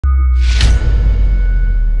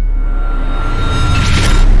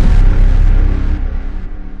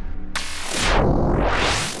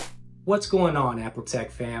What's going on, Apple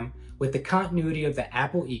Tech fam? With the continuity of the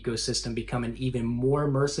Apple ecosystem becoming even more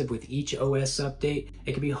immersive with each OS update,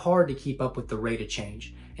 it can be hard to keep up with the rate of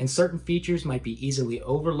change, and certain features might be easily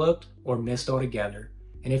overlooked or missed altogether.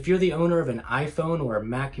 And if you're the owner of an iPhone or a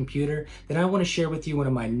Mac computer, then I want to share with you one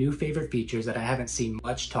of my new favorite features that I haven't seen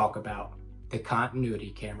much talk about: the continuity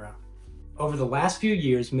camera. Over the last few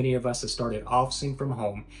years, many of us have started officing from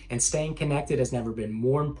home, and staying connected has never been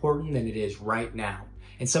more important than it is right now.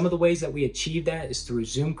 And some of the ways that we achieve that is through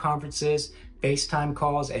Zoom conferences, FaceTime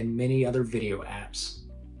calls, and many other video apps.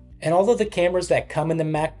 And although the cameras that come in the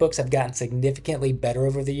MacBooks have gotten significantly better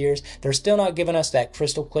over the years, they're still not giving us that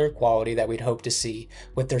crystal clear quality that we'd hope to see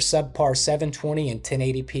with their subpar 720 and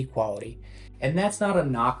 1080p quality. And that's not a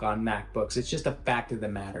knock on MacBooks, it's just a fact of the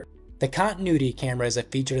matter. The continuity camera is a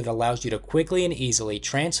feature that allows you to quickly and easily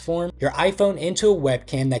transform your iPhone into a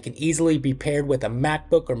webcam that can easily be paired with a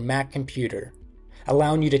MacBook or Mac computer,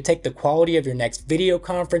 allowing you to take the quality of your next video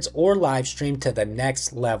conference or live stream to the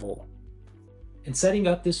next level. And setting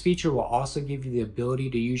up this feature will also give you the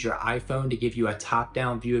ability to use your iPhone to give you a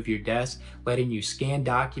top-down view of your desk, letting you scan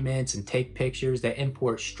documents and take pictures that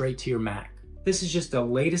import straight to your Mac. This is just the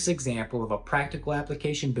latest example of a practical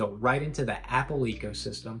application built right into the Apple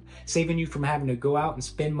ecosystem, saving you from having to go out and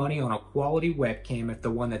spend money on a quality webcam if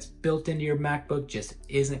the one that's built into your MacBook just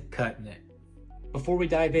isn't cutting it. Before we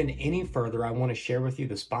dive in any further, I want to share with you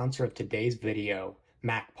the sponsor of today's video,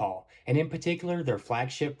 MacPaw, and in particular their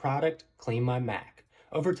flagship product, Clean My Mac.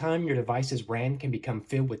 Over time, your device's RAM can become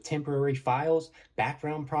filled with temporary files,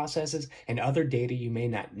 background processes, and other data you may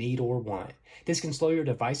not need or want. This can slow your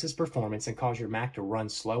device's performance and cause your Mac to run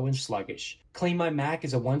slow and sluggish. Clean My Mac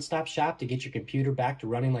is a one-stop shop to get your computer back to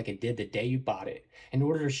running like it did the day you bought it. In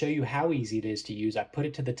order to show you how easy it is to use, I put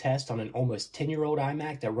it to the test on an almost 10-year-old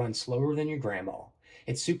iMac that runs slower than your grandma.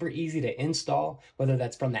 It's super easy to install, whether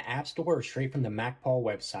that's from the App Store or straight from the MacPaw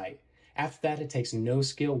website. After that, it takes no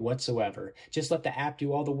skill whatsoever. Just let the app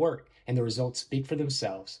do all the work, and the results speak for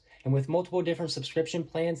themselves. And with multiple different subscription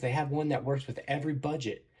plans, they have one that works with every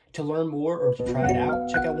budget. To learn more or to try it out,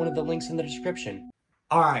 check out one of the links in the description.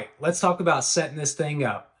 Alright, let's talk about setting this thing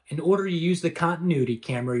up. In order to use the continuity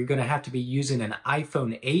camera, you're going to have to be using an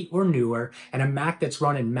iPhone 8 or newer and a Mac that's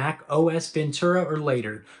running Mac OS Ventura or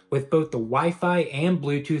later, with both the Wi-Fi and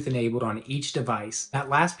Bluetooth enabled on each device. That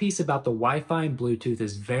last piece about the Wi-Fi and Bluetooth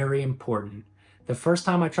is very important. The first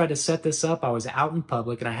time I tried to set this up, I was out in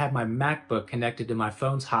public and I had my MacBook connected to my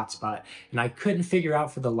phone's hotspot, and I couldn't figure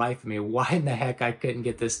out for the life of me why in the heck I couldn't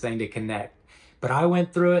get this thing to connect. But I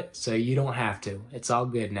went through it, so you don't have to. It's all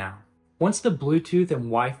good now. Once the Bluetooth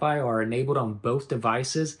and Wi-Fi are enabled on both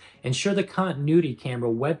devices, ensure the continuity camera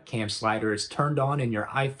webcam slider is turned on in your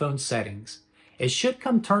iPhone settings. It should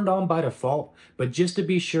come turned on by default, but just to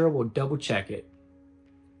be sure, we'll double check it.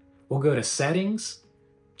 We'll go to Settings,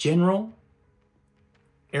 General,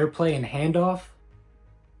 AirPlay and Handoff,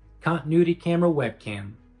 Continuity Camera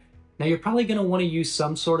Webcam. Now you're probably going to want to use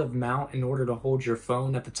some sort of mount in order to hold your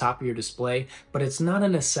phone at the top of your display, but it's not a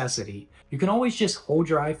necessity. You can always just hold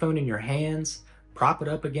your iPhone in your hands, prop it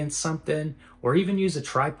up against something, or even use a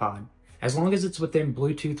tripod, as long as it's within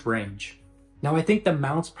Bluetooth range. Now I think the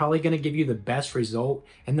mount's probably going to give you the best result,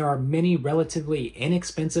 and there are many relatively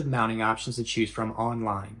inexpensive mounting options to choose from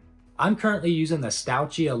online. I'm currently using the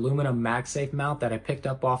Stouchy aluminum MagSafe mount that I picked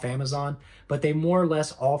up off Amazon, but they more or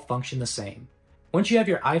less all function the same. Once you have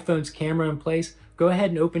your iPhone's camera in place, go ahead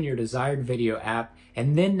and open your desired video app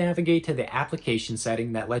and then navigate to the application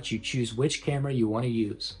setting that lets you choose which camera you want to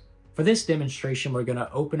use. For this demonstration, we're going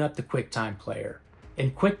to open up the QuickTime player.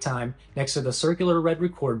 In QuickTime, next to the circular red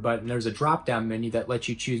record button, there's a drop-down menu that lets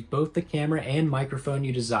you choose both the camera and microphone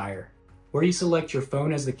you desire. Where you select your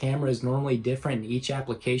phone as the camera is normally different in each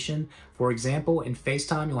application. For example, in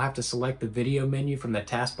FaceTime, you'll have to select the video menu from the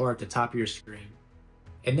taskbar at the top of your screen.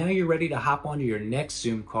 And now you're ready to hop onto your next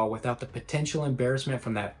Zoom call without the potential embarrassment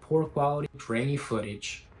from that poor quality, grainy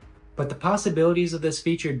footage. But the possibilities of this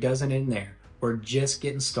feature doesn't end there. We're just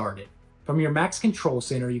getting started. From your Mac's control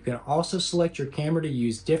center, you can also select your camera to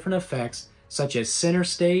use different effects such as center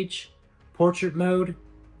stage, portrait mode,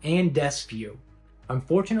 and desk view.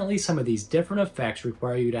 Unfortunately, some of these different effects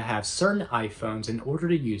require you to have certain iPhones in order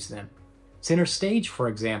to use them. Center stage, for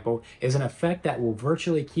example, is an effect that will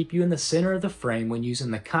virtually keep you in the center of the frame when using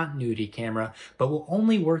the continuity camera, but will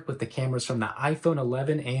only work with the cameras from the iPhone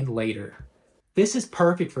 11 and later. This is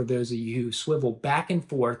perfect for those of you who swivel back and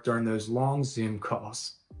forth during those long Zoom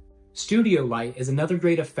calls. Studio light is another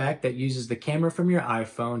great effect that uses the camera from your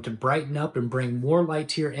iPhone to brighten up and bring more light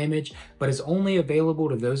to your image, but is only available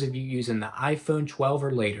to those of you using the iPhone 12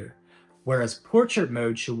 or later. whereas portrait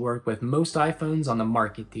mode should work with most iPhones on the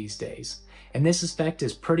market these days. And this effect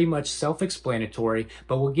is pretty much self-explanatory,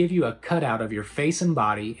 but will give you a cutout of your face and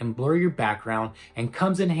body and blur your background, and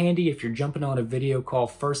comes in handy if you're jumping on a video call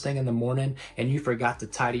first thing in the morning and you forgot to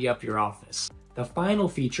tidy up your office. The final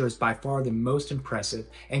feature is by far the most impressive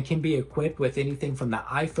and can be equipped with anything from the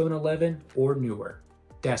iPhone 11 or newer: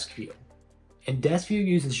 Desk View. And Desk View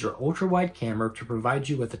uses your ultra-wide camera to provide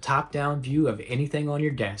you with a top-down view of anything on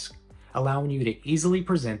your desk, allowing you to easily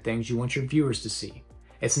present things you want your viewers to see.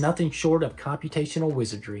 It's nothing short of computational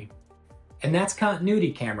wizardry. And that's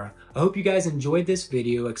Continuity Camera. I hope you guys enjoyed this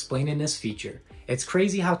video explaining this feature. It's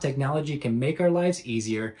crazy how technology can make our lives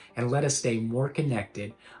easier and let us stay more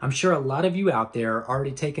connected. I'm sure a lot of you out there are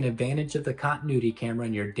already taking advantage of the Continuity Camera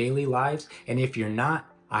in your daily lives, and if you're not,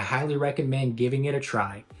 I highly recommend giving it a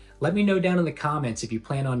try. Let me know down in the comments if you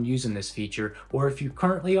plan on using this feature, or if you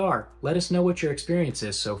currently are. Let us know what your experience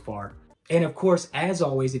is so far. And of course, as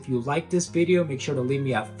always, if you like this video, make sure to leave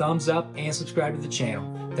me a thumbs up and subscribe to the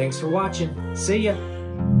channel. Thanks for watching. See ya!